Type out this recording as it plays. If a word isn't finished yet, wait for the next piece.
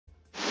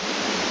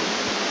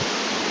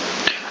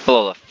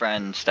Hello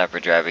friends,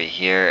 DapperDraby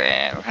here,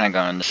 and we're kind of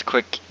going on this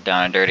quick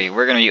down and dirty.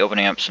 We're going to be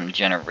opening up some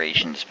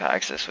Generations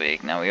packs this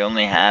week. Now we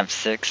only have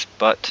 6,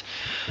 but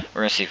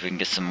we're going to see if we can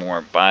get some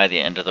more by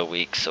the end of the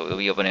week. So we'll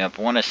be opening up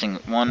one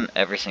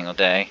every single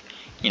day.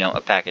 You know,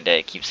 a pack a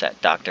day keeps that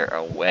doctor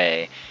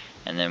away.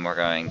 And then we're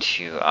going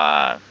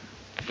to,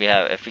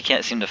 if we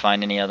can't seem to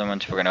find any other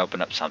ones, we're going to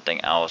open up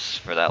something else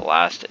for that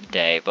last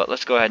day. But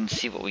let's go ahead and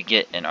see what we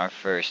get in our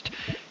first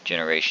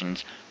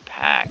Generations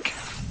pack.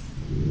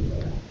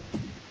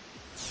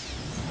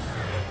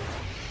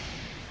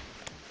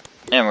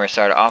 And we're going to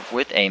start off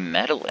with a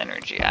Metal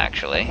Energy,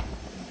 actually.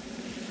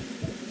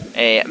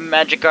 A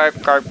Magikarp,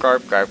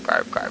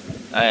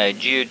 a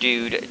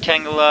Geodude,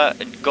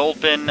 Tangela,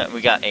 Gulpin.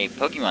 We got a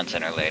Pokemon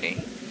Center Lady.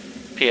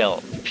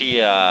 PCL.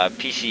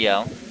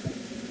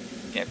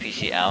 Yeah,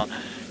 PCL.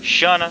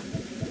 Shauna.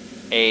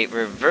 A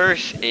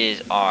Reverse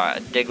is our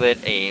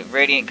Diglett. A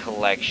Radiant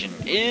Collection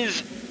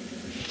is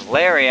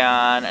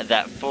Flareon.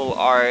 That full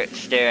art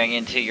staring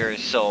into your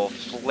soul.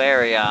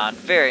 Flareon.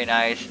 Very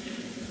nice.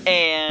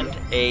 And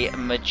a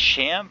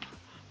Machamp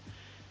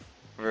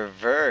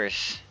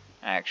Reverse,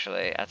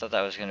 actually. I thought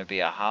that was going to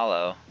be a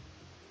holo.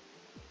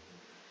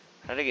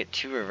 How did I get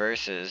 2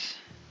 reverses?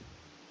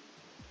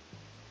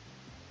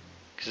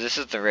 Because this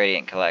is the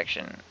Radiant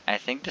Collection. I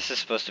think this is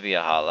supposed to be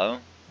a holo.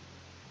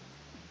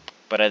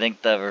 But I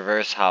think the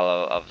reverse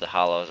holo of the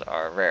holos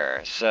are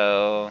rare.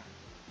 So,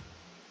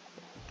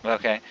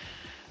 okay.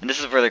 And this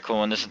is a really cool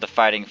one. This is the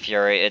Fighting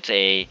Fury. It's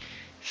a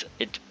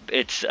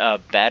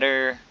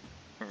better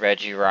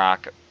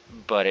Regirock,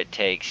 but it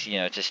takes,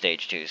 it's a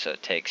stage 2, so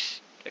it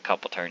takes a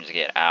couple turns to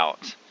get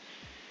out.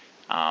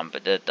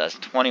 But that does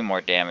 20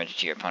 more damage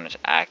to your opponent's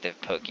active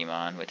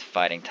Pokemon with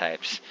fighting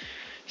types.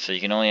 So you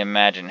can only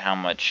imagine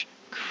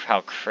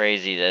how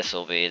crazy this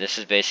will be. This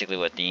is basically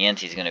what the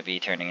Yancy's going to be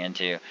turning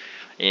into,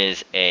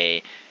 is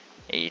a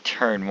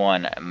turn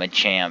 1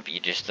 Machamp. You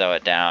just throw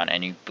it down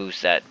and you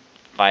boost that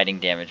fighting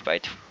damage by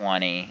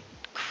 20.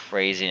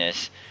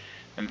 Craziness.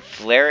 And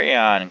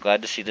Flareon,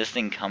 glad to see this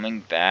thing coming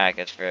back.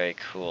 That's very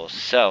cool.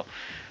 So,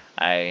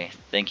 I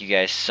thank you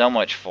guys so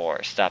much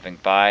for stopping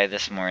by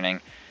this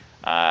morning.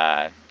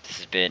 This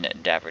has been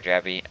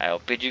DapperDraby. I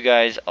will bid you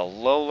guys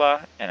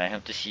alola, and I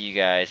hope to see you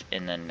guys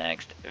in the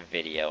next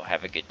video.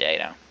 Have a good day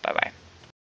now. Bye-bye.